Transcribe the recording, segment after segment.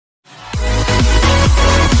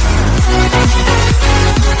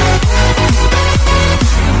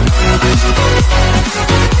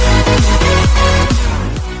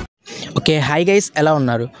Okay hi guys ఎలా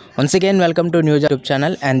ఉన్నారు once again welcome to new YouTube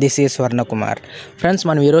channel and this is Swarna Kumar. Friends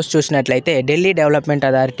మనం ఈరోజు చూసినట్లయితే ఢిల్లీ డెవలప్మెంట్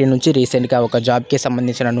అథారిటీ నుంచి రీసెంట్గా ఒక జాబ్కి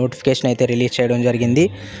సంబంధించిన నోటిఫికేషన్ అయితే రిలీజ్ చేయడం జరిగింది.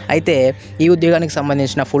 అయితే ఈ ఉద్యోగానికి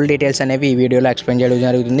సంబంధించిన ఫుల్ డీటెయిల్స్ అనేవి ఈ వీడియోలో ఎక్స్ప్లెయిన్ చేయడం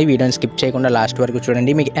జరుగుతుంది. వీడియోని స్కిప్ చేయకుండా లాస్ట్ వరకు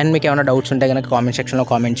చూడండి. మీకు ఏమైనా డౌట్స్ ఉంటే కనుక కామెంట్ సెక్షన్లో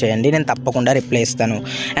కామెంట్ చేయండి, నేను తప్పకుండా రిప్లై ఇస్తాను.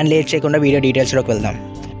 అండ్ లేట్ చేయకుండా వీడియో డీటెయిల్స్లోకి వెళ్దాం.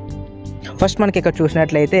 ఫస్ట్ మనకి ఇక్కడ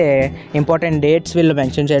చూసినట్లయితే ఇంపార్టెంట్ డేట్స్ వీళ్ళు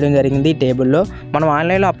మెన్షన్ చేయడం జరిగింది టేబుల్లో. మనం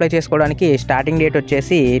ఆన్లైన్లో అప్లై చేసుకోవడానికి స్టార్టింగ్ డేట్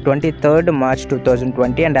వచ్చేసి 23rd March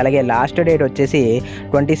 2020 అండ్ అలాగే లాస్ట్ డేట్ వచ్చేసి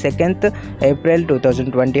 22nd April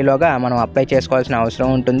 2020లోగా మనం అప్లై చేసుకోవాల్సిన అవసరం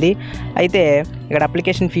ఉంటుంది. అయితే ఇక్కడ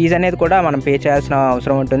అప్లికేషన్ ఫీజు అనేది కూడా మనం పే చేయాల్సిన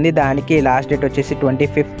అవసరం ఉంటుంది. దానికి లాస్ట్ డేట్ వచ్చేసి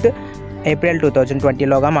 25th April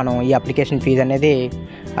 2020లోగా మనం ఈ అప్లికేషన్ ఫీజు అనేది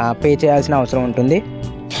పే చేయాల్సిన అవసరం ఉంటుంది.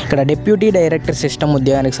 ఇక్కడ డిప్యూటీ డైరెక్టర్ సిస్టమ్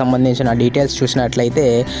ఉద్యోగానికి సంబంధించిన డీటెయిల్స్ చూసినట్లయితే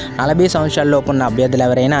 40 సంవత్సరాలలోపు ఉన్న అభ్యర్థులు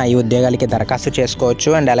ఎవరైనా ఈ ఉద్యోగాలకి దరఖాస్తు చేసుకోవచ్చు.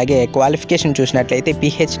 అండ్ అలాగే క్వాలిఫికేషన్ చూసినట్లయితే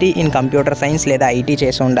PhD ఇన్ కంప్యూటర్ సైన్స్ లేదా IT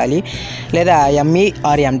చేసి ఉండాలి, లేదా ME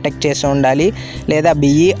ఆర్ MTech చేసి ఉండాలి, లేదా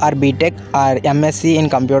BE are BTech are MSc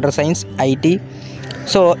in computer science IT.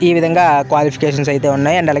 So ఈ విధంగా క్వాలిఫికేషన్స్ అయితే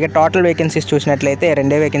ఉన్నాయి. అండ్ అలాగే టోటల్ వేకెన్సీస్ చూసినట్లయితే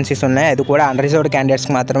 2 వేకెన్సీస్ ఉన్నాయి. అది కూడా అన్రిజర్వ్డ్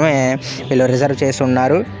క్యాండిడేట్స్కి మాత్రమే వీళ్ళు రిజర్వ్ చేసి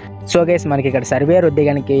ఉన్నారు. సో గైస్ మనకి ఇక్కడ సర్వేయర్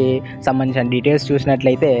ఉద్యోగానికి సంబంధించిన డీటెయిల్స్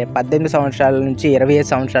చూసినట్లయితే 18 సంవత్సరాల నుంచి 25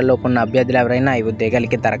 సంవత్సరాల లోపు ఉన్న అభ్యర్థులు ఎవరైనా ఈ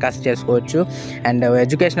ఉద్యోగాలకి దరఖాస్తు చేసుకోవచ్చు. అండ్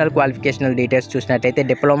ఎడ్యుకేషనల్ క్వాలిఫికేషనల్ డీటెయిల్స్ చూసినట్లయితే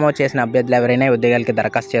డిప్లొమా చేసిన అభ్యర్థులు ఎవరైనా ఈ ఉద్యోగాలకి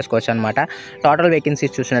దరఖాస్తు చేసుకోవచ్చు అనమాట. టోటల్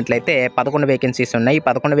వేకెన్సీస్ చూసినట్లయితే 11 వేకెన్సీస్ ఉన్నాయి. ఈ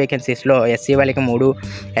 11 వేకెన్సీస్లో SC వాళ్ళకి 3,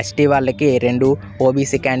 ST వాళ్ళకి 2,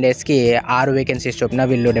 OBC క్యాండిడేట్స్కి 6 వేకెన్సీస్ చొప్పున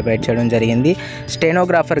వీళ్ళు డివైడ్ చేయడం జరిగింది.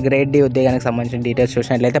 స్టెనోగ్రాఫర్ గ్రేడ్ D ఉద్యోగానికి సంబంధించిన డీటెయిల్స్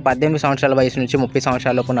చూసినట్లయితే 18 సంవత్సరాల వయసు నుంచి 30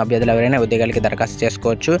 సంవత్సరాల లోపు ఉన్న అభ్యర్థులు ఎవరైనా ఉద్యోగాలకి దరఖాస్తు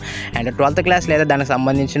చేసుకోవచ్చు. అండ్ 12th క్లాస్ లేదా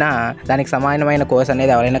దానికి సమానమైన కోర్స్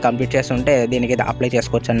అనేది ఎవరైనా కంప్లీట్ చేస్తుంటే దీనికి అప్లై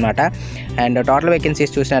చేసుకోవచ్చు అనమాట. అండ్ టోటల్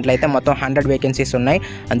వేకెన్సీస్ చూసినట్లయితే మొత్తం 100 వేకెన్సీస్ ఉన్నాయి.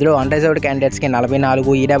 అందులో అన్రిజర్వ్డ్ క్యాండిడేట్స్కి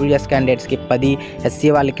 44, EWS క్యాండిడేట్స్కి 10,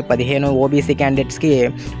 SC వాళ్ళకి 15, OBC క్యాండిడేట్స్కి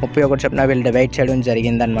 31 చొప్పున వీళ్ళు డివైడ్ చేయడం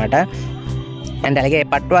జరిగిందనమాట. అండ్ అలాగే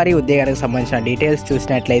పట్వారీ ఉద్యోగానికి సంబంధించిన డీటెయిల్స్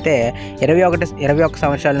చూసినట్లయితే 21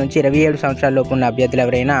 సంవత్సరాల నుంచి 27 సంవత్సరాల లోపు ఉన్న అభ్యర్థులు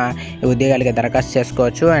ఎవరైనా ఈ ఉద్యోగాలకి దరఖాస్తు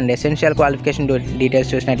చేసుకోవచ్చు. అండ్ ఎసెన్షియల్ క్వాలిఫికేషన్ డీటెయిల్స్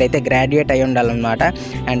చూసినట్లయితే గ్రాడ్యుయేట్ అయి ఉండాలన్నమాట.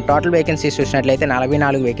 అండ్ టోటల్ వేకెన్సీస్ చూసినట్లయితే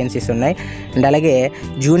 44 వేకెన్సీస్ ఉన్నాయి. అండ్ అలాగే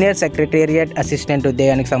జూనియర్ సెక్రటేరియట్ అసిస్టెంట్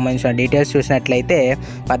ఉద్యోగానికి సంబంధించిన డీటెయిల్స్ చూసినట్లయితే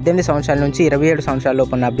 18 సంవత్సరాల నుంచి 27 సంవత్సరాల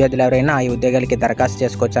లోపు ఉన్న అభ్యర్థులు ఎవరైనా ఈ ఉద్యోగాలకి దరఖాస్తు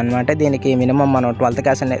చేసుకోవచ్చు అనమాట. దీనికి మినిమం మనం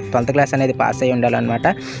 12th క్లాస్ అనేది పాస్ అయి ఉండాలన్నమాట.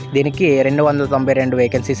 దీనికి 292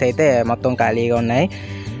 వేకెన్సీస్ అయితే మొత్తం ఖాళీగా ఉన్నాయి.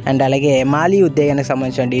 అండ్ అలాగే మాలీ ఉద్యోగానికి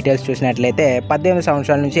సంబంధించిన డీటెయిల్స్ చూసినట్లయితే 18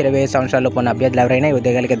 సంవత్సరాల నుంచి 25 సంవత్సరాల లోపు ఉన్న అభ్యర్థులు ఎవరైనా ఈ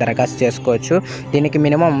ఉద్యోగాలకి దరఖాస్తు చేసుకోవచ్చు. దీనికి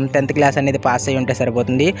మినిమం 10th క్లాస్ అనేది పాస్ అయ్యి ఉంటే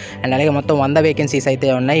సరిపోతుంది. అండ్ అలాగే మొత్తం 100 వేకెన్సీస్ అయితే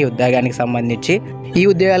ఉన్నాయి ఈ ఉద్యోగానికి సంబంధించి. ఈ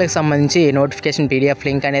ఉద్యోగాలకు సంబంధించి నోటిఫికేషన్ PDF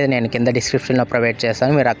లింక్ అనేది నేను కింద డిస్క్రిప్షన్లో ప్రొవైడ్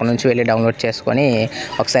చేస్తాను. మీరు అక్కడ నుంచి వెళ్ళి డౌన్లోడ్ చేసుకొని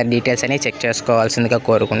ఒకసారి డీటెయిల్స్ అనేవి చెక్ చేసుకోవాల్సిందిగా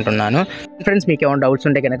కోరుకుంటున్నాను. ఫ్రెండ్స్ మీకు ఏమైనా డౌట్స్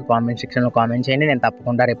ఉంటే కనుక కామెంట్ సెక్షన్లో కామెంట్ చేయండి, నేను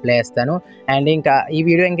తప్పకుండా రిప్లై ఇస్తాను. అండ్ ఇంకా ఈ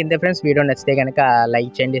వీడియో ఇంత ఫ్రెండ్స్, వీడియో నచ్చితే కనుక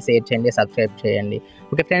లైక్ చేయండి, షేర్ చేయండి, సబ్స్క్రైబ్ చేయండి.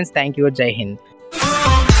 ఓకే ఫ్రెండ్స్, థ్యాంక్ యూ, జై హింద్.